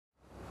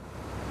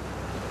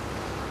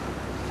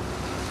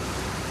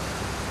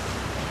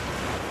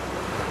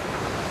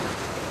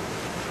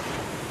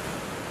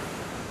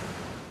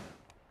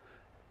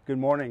Good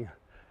morning.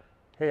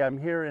 Hey, I'm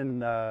here in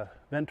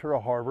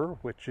Ventura Harbor,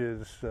 which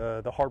is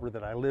the harbor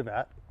that I live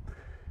at,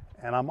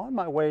 and I'm on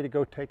my way to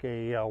go take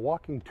a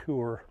walking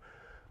tour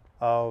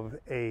of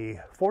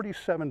a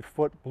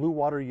 47-foot blue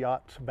water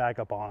yacht's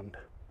Vagabond.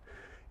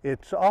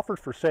 It's offered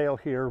for sale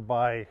here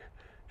by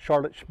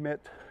Charlotte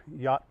Schmidt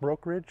Yacht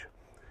Brokerage.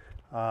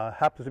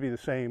 Happens to be the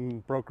same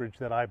brokerage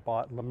that I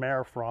bought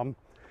Lemaire from.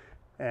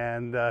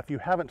 And if you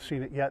haven't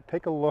seen it yet,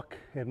 take a look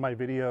in my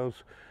videos.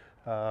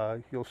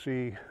 You'll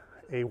see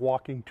a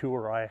walking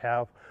tour I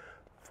have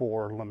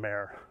for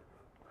Lemaire.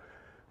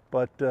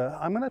 But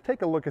I'm going to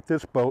take a look at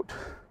this boat,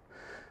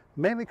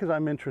 mainly because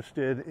I'm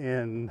interested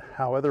in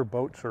how other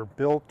boats are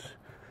built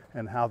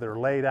and how they're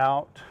laid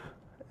out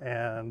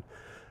and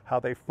how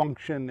they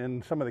function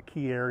in some of the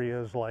key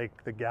areas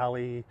like the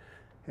galley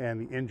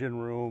and the engine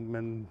room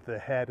and the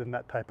head and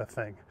that type of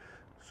thing.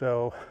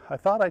 So I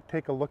thought I'd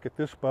take a look at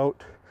this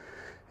boat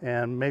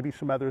and maybe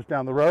some others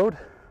down the road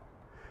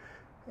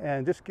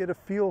and just get a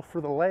feel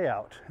for the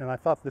layout. And I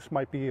thought this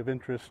might be of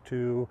interest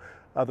to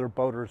other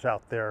boaters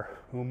out there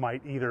who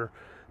might either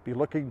be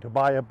looking to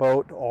buy a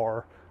boat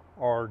or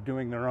are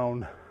doing their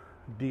own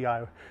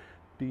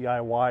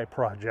DIY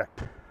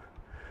project.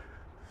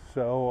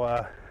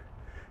 So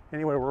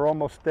anyway, we're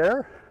almost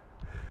there.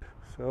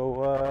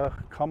 So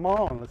come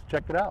on, let's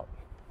check it out.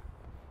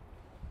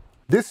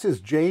 This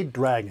is Jade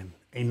Dragon,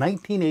 a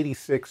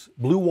 1986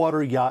 Blue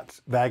Water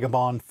Yachts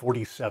Vagabond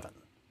 47.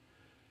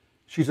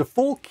 She's a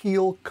full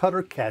keel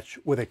cutter ketch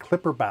with a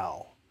clipper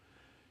bow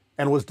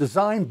and was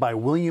designed by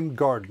William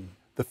Garden,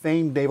 the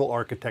famed naval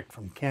architect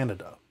from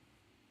Canada.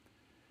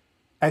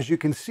 As you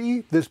can see,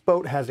 this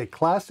boat has a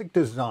classic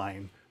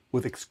design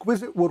with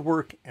exquisite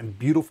woodwork and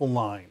beautiful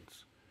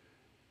lines.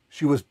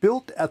 She was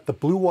built at the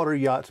Blue Water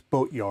Yachts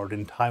Boatyard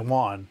in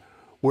Taiwan,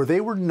 where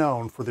they were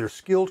known for their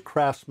skilled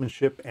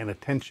craftsmanship and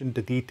attention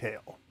to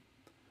detail.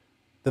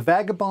 The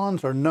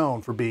Vagabonds are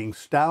known for being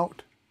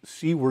stout,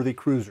 seaworthy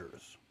cruisers.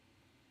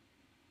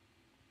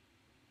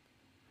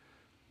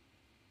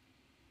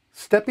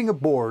 Stepping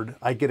aboard,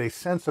 I get a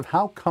sense of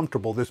how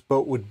comfortable this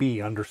boat would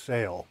be under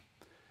sail.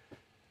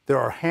 There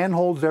are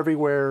handholds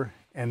everywhere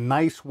and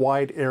nice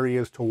wide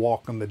areas to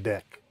walk on the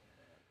deck.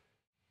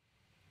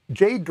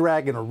 Jade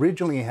Dragon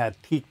originally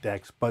had teak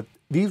decks, but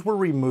these were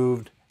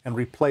removed and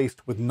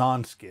replaced with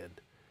non-skid.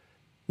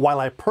 While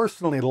I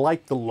personally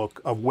like the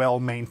look of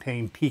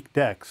well-maintained teak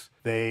decks,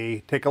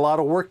 they take a lot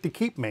of work to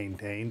keep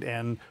maintained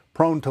and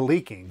prone to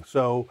leaking,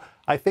 so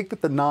I think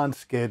that the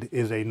non-skid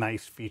is a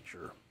nice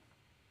feature.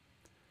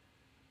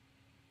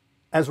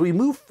 As we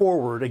move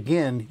forward,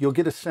 again, you'll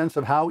get a sense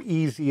of how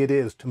easy it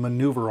is to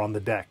maneuver on the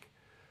deck.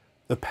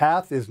 The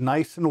path is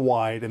nice and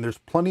wide and there's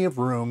plenty of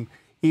room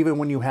even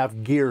when you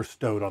have gear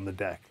stowed on the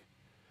deck.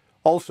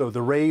 Also,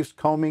 the raised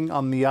coaming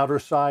on the outer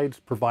sides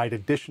provide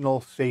additional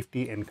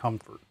safety and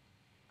comfort.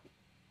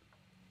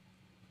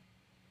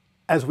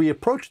 As we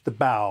approach the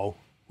bow,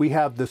 we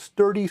have the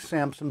sturdy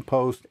Samson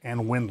post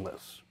and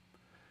windlass.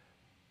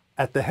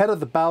 At the head of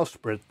the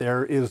bowsprit,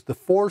 there is the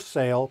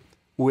foresail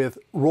with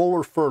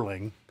roller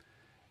furling,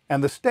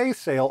 and the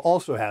staysail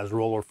also has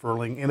roller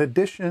furling in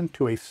addition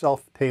to a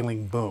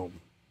self-tailing boom.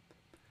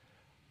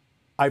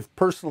 I've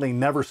personally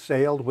never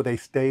sailed with a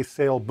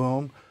staysail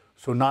boom,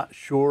 so not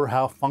sure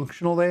how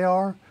functional they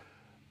are,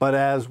 but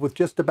as with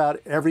just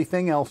about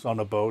everything else on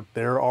a boat,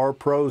 there are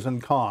pros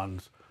and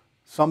cons.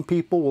 Some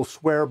people will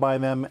swear by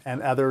them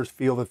and others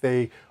feel that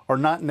they are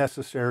not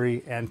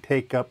necessary and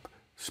take up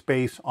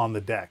space on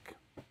the deck.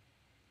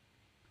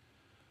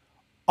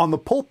 On the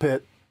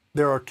pulpit,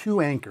 there are two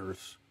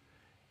anchors,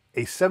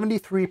 a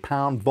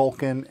 73-pound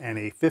Vulcan and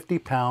a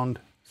 50-pound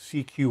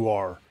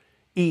CQR,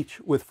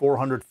 each with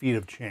 400 feet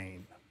of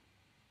chain.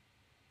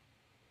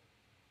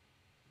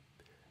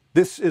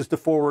 This is the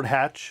forward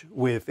hatch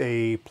with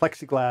a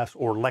plexiglass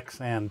or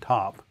Lexan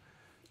top.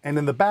 And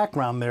in the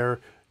background there,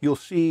 you'll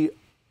see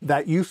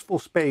that useful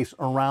space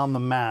around the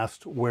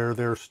mast where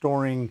they're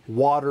storing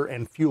water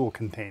and fuel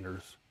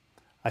containers.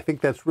 I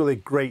think that's really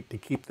great to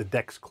keep the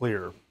decks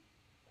clear.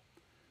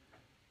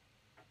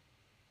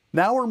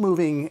 Now we're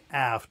moving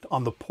aft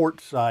on the port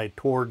side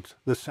towards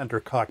the center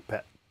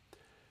cockpit.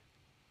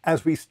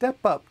 As we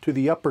step up to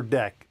the upper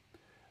deck,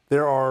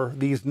 there are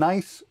these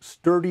nice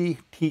sturdy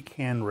teak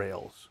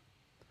handrails.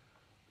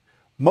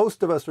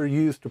 Most of us are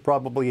used to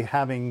probably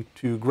having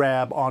to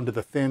grab onto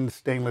the thin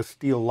stainless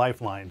steel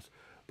lifelines,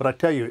 but I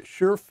tell you, it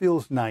sure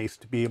feels nice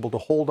to be able to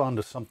hold on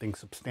to something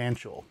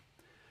substantial.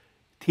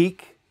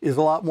 Teak is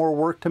a lot more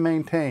work to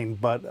maintain,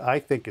 but I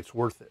think it's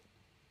worth it.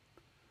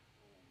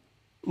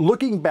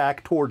 Looking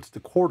back towards the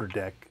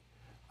quarterdeck,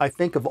 I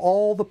think of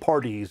all the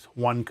parties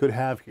one could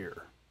have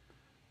here.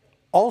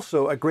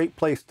 Also a great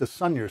place to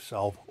sun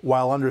yourself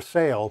while under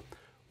sail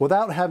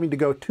without having to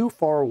go too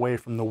far away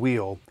from the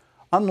wheel,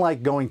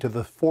 unlike going to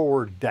the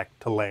forward deck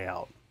to lay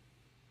out.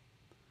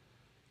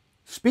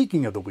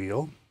 Speaking of the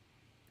wheel,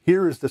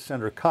 here is the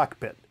center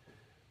cockpit.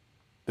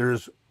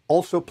 There's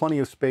also plenty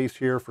of space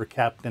here for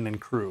captain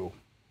and crew.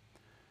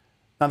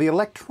 Now the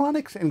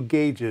electronics and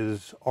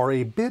gauges are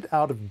a bit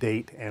out of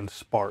date and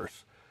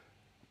sparse,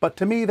 But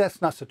to me,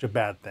 that's not such a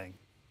bad thing.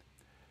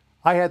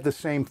 I had the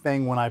same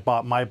thing when I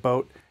bought my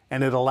boat,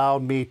 and it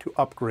allowed me to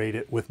upgrade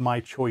it with my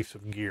choice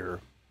of gear.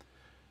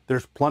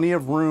 There's plenty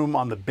of room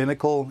on the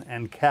binnacle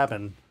and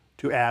cabin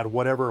to add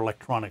whatever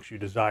electronics you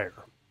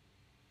desire.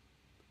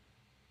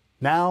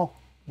 Now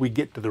we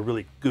get to the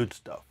really good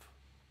stuff.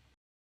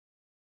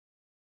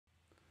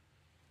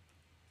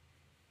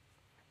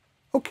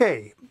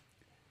 Okay,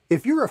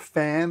 if you're a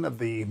fan of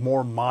the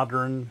more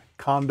modern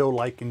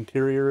condo-like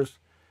interiors,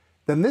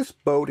 then this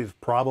boat is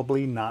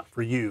probably not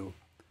for you.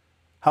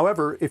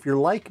 However, if you're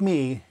like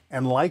me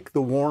and like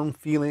the warm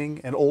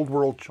feeling and old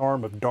world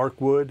charm of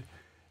dark wood,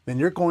 then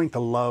you're going to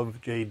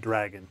love Jade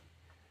Dragon.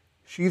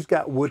 She's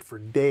got wood for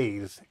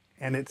days,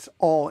 and it's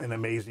all in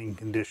amazing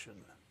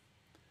condition.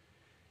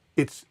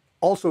 It's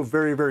also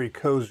very, very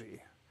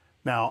cozy.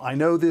 Now, I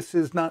know this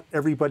is not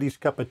everybody's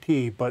cup of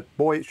tea, but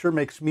boy, it sure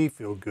makes me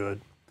feel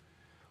good.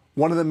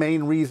 One of the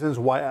main reasons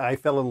why I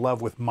fell in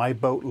love with my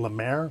boat, La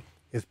Mer,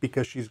 is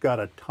because she's got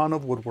a ton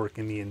of woodwork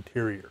in the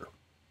interior.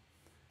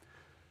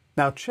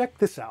 Now check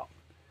this out.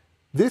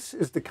 This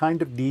is the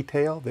kind of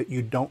detail that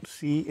you don't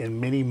see in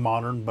many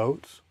modern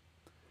boats.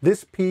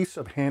 This piece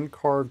of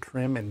hand-carved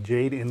trim and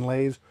jade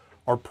inlays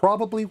are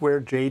probably where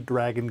Jade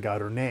Dragon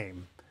got her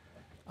name.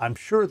 I'm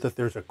sure that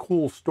there's a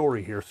cool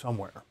story here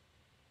somewhere.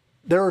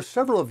 There are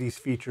several of these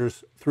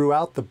features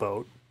throughout the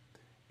boat.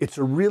 It's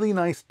a really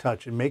nice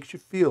touch and makes you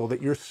feel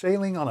that you're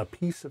sailing on a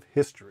piece of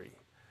history.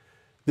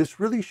 This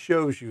really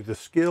shows you the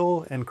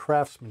skill and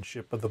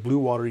craftsmanship of the Blue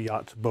Water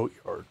Yachts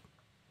boatyard.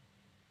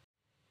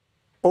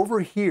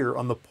 Over here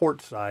on the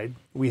port side,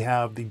 we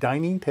have the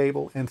dining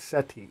table and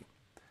settee.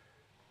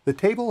 The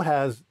table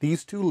has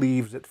these two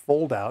leaves that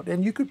fold out,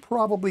 and you could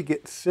probably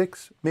get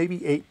 6,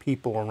 maybe 8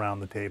 people around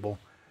the table,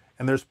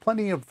 and there's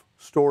plenty of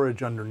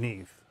storage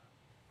underneath.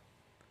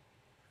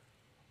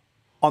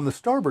 On the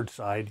starboard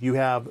side, you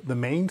have the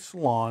main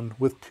salon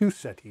with 2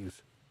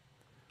 settees.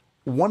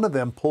 One of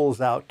them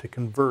pulls out to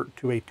convert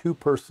to a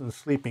 2-person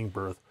sleeping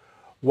berth,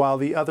 while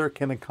the other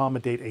can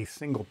accommodate a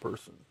single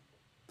person.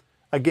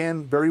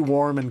 Again, very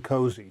warm and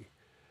cozy.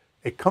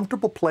 A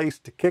comfortable place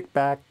to kick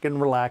back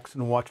and relax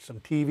and watch some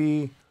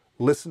TV,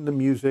 listen to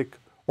music,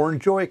 or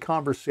enjoy a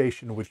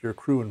conversation with your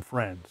crew and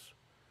friends.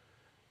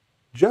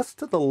 Just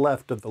to the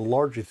left of the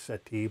largest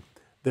settee,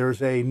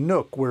 there's a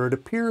nook where it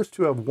appears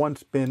to have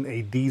once been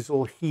a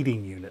diesel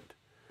heating unit.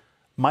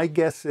 My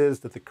guess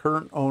is that the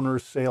current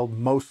owners sailed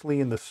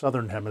mostly in the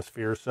southern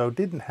hemisphere, so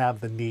didn't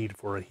have the need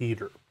for a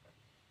heater.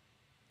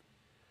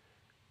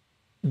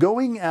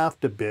 Going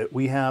aft a bit,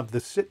 we have the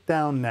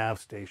sit-down nav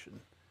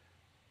station.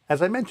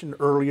 As I mentioned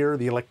earlier,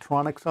 the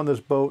electronics on this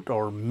boat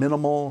are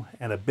minimal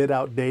and a bit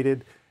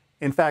outdated.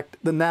 In fact,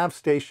 the nav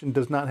station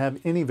does not have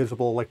any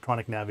visible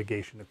electronic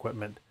navigation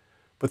equipment,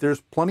 but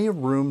there's plenty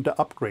of room to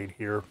upgrade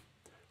here.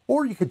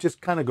 Or you could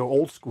just kind of go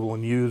old school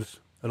and use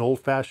an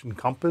old-fashioned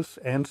compass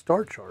and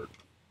star chart.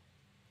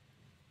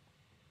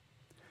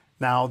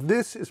 Now,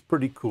 this is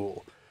pretty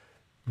cool.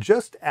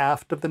 Just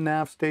aft of the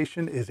nav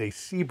station is a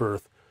sea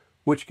berth,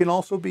 which can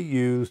also be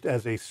used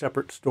as a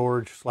separate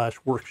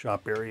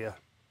storage/workshop area.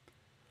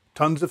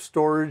 Tons of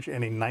storage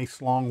and a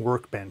nice long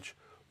workbench.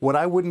 What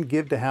I wouldn't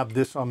give to have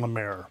this on La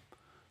Mer.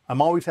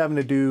 I'm always having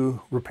to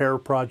do repair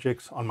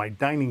projects on my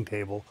dining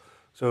table,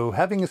 so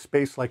having a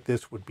space like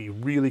this would be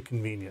really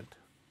convenient.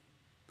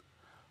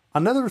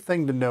 Another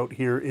thing to note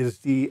here is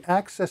the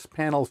access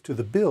panels to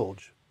the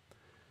bilge.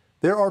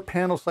 There are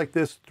panels like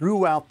this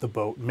throughout the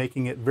boat,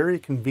 making it very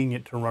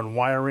convenient to run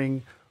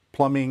wiring,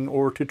 plumbing,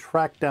 or to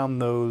track down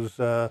those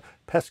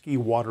pesky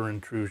water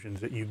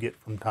intrusions that you get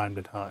from time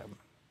to time.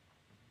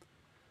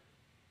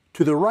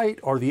 To the right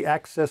are the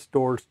access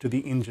doors to the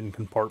engine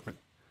compartment.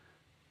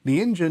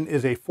 The engine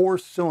is a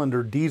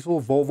 4-cylinder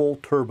diesel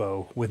Volvo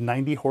turbo with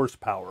 90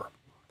 horsepower.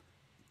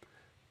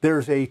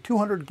 There's a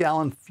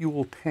 200-gallon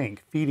fuel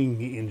tank feeding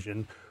the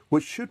engine,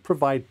 which should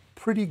provide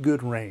pretty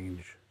good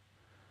range.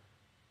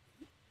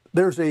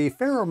 There's a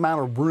fair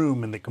amount of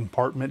room in the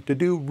compartment to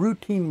do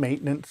routine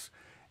maintenance,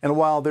 and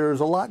while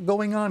there's a lot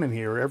going on in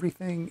here,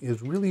 everything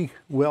is really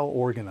well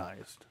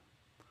organized.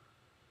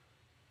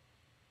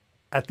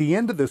 At the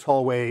end of this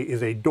hallway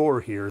is a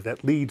door here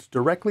that leads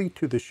directly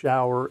to the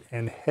shower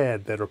and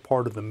head that are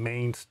part of the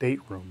main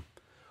stateroom.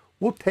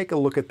 We'll take a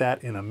look at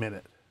that in a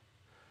minute.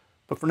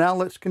 But for now,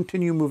 let's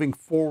continue moving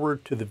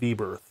forward to the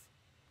V-berth.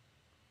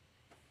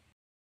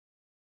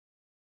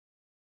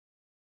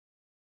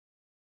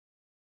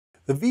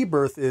 The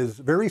V-berth is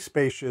very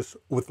spacious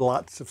with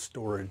lots of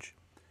storage.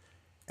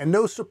 And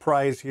no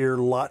surprise here,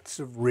 lots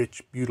of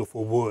rich,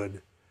 beautiful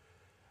wood.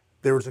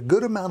 There's a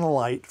good amount of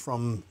light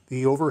from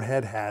the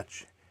overhead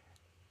hatch,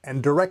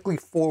 and directly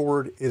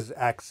forward is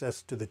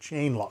access to the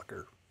chain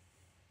locker.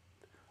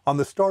 On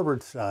the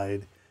starboard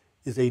side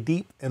is a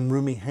deep and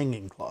roomy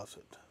hanging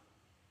closet.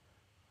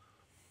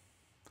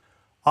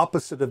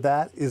 Opposite of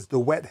that is the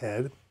wet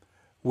head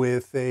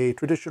with a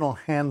traditional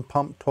hand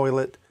pump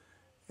toilet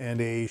and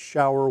a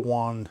shower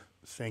wand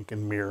sink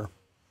and mirror.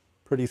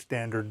 Pretty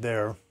standard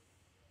there.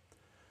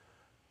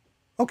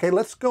 Okay,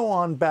 let's go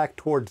on back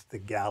towards the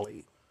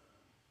galley.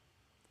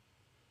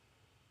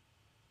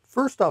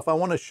 First off, I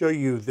want to show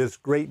you this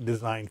great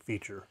design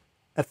feature.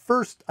 At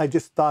first, I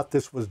just thought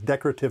this was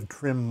decorative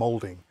trim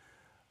molding,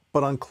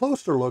 but on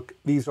closer look,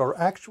 these are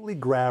actually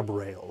grab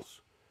rails.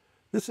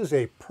 This is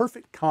a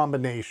perfect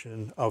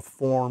combination of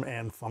form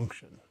and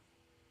function.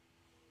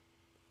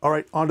 All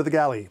right, onto the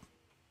galley.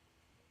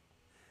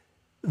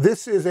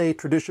 This is a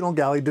traditional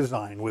galley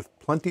design with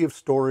plenty of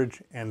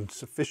storage and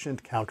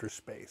sufficient counter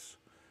space.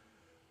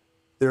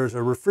 There's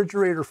a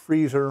refrigerator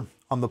freezer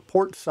on the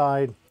port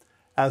side,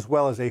 as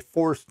well as a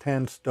Force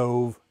 10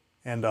 stove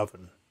and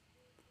oven.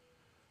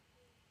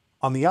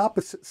 On the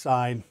opposite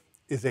side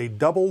is a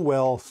double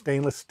well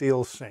stainless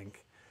steel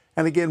sink,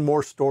 and again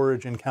more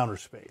storage and counter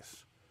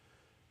space.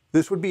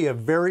 This would be a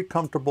very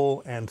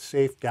comfortable and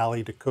safe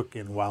galley to cook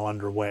in while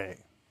underway.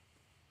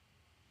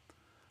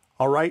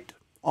 All right,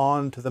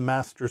 on to the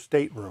master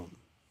stateroom.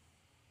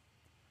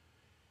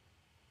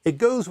 It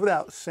goes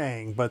without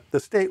saying, but the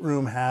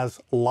stateroom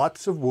has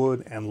lots of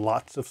wood and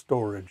lots of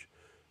storage.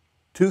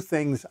 Two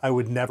things I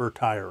would never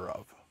tire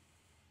of.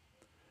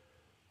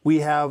 We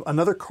have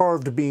another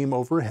carved beam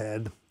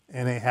overhead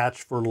and a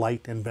hatch for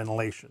light and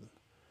ventilation.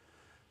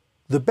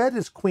 The bed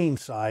is queen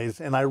size,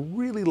 and I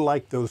really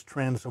like those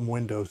transom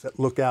windows that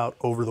look out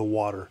over the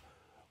water.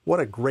 What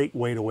a great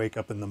way to wake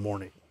up in the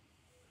morning.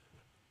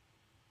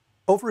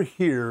 Over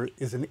here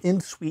is an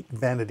in-suite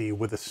vanity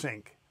with a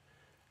sink.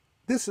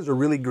 This is a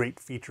really great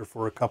feature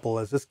for a couple,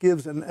 as this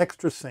gives an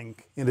extra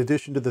sink in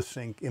addition to the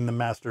sink in the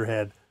master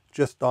head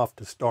just off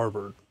to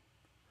starboard.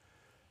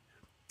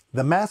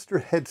 The master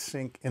head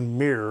sink and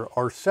mirror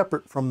are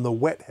separate from the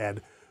wet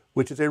head,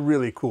 which is a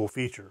really cool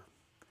feature.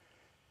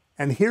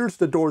 And here's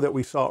the door that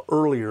we saw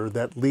earlier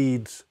that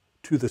leads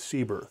to the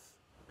sea berth.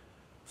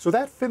 So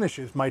that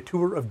finishes my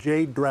tour of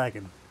Jade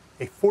Dragon,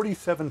 a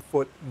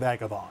 47-foot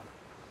Vagabond.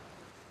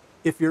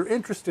 If you're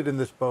interested in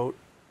this boat,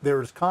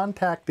 there is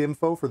contact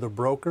info for the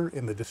broker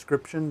in the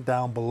description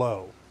down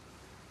below.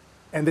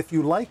 And if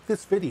you like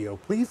this video,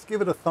 please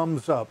give it a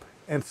thumbs up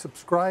and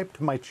subscribe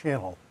to my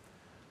channel.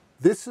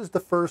 This is the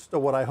first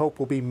of what I hope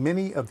will be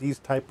many of these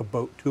type of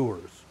boat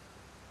tours.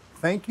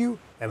 Thank you,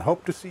 and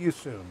hope to see you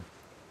soon.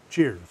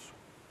 Cheers.